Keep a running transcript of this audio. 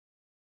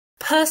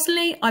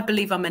Personally, I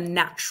believe I'm a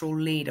natural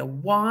leader.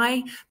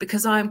 Why?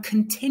 Because I am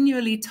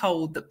continually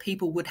told that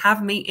people would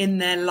have me in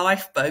their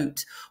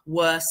lifeboat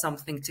were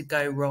something to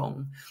go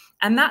wrong.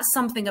 And that's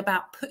something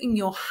about putting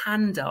your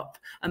hand up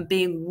and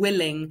being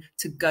willing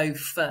to go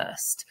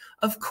first.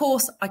 Of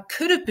course, I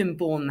could have been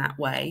born that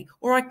way,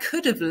 or I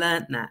could have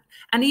learnt that.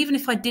 And even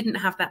if I didn't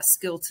have that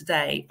skill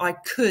today, I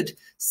could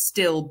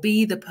still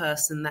be the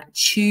person that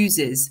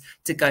chooses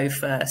to go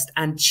first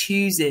and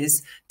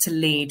chooses to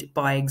lead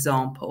by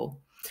example.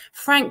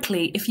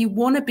 Frankly, if you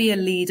want to be a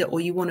leader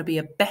or you want to be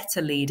a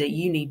better leader,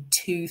 you need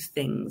two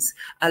things: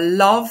 a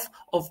love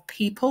of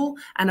people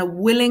and a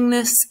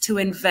willingness to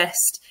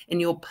invest in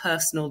your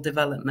personal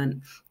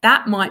development.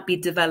 That might be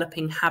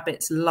developing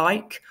habits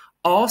like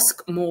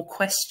ask more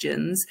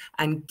questions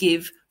and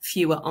give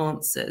fewer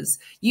answers.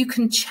 You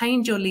can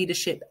change your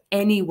leadership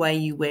any way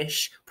you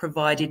wish,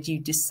 provided you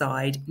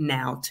decide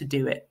now to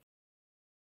do it.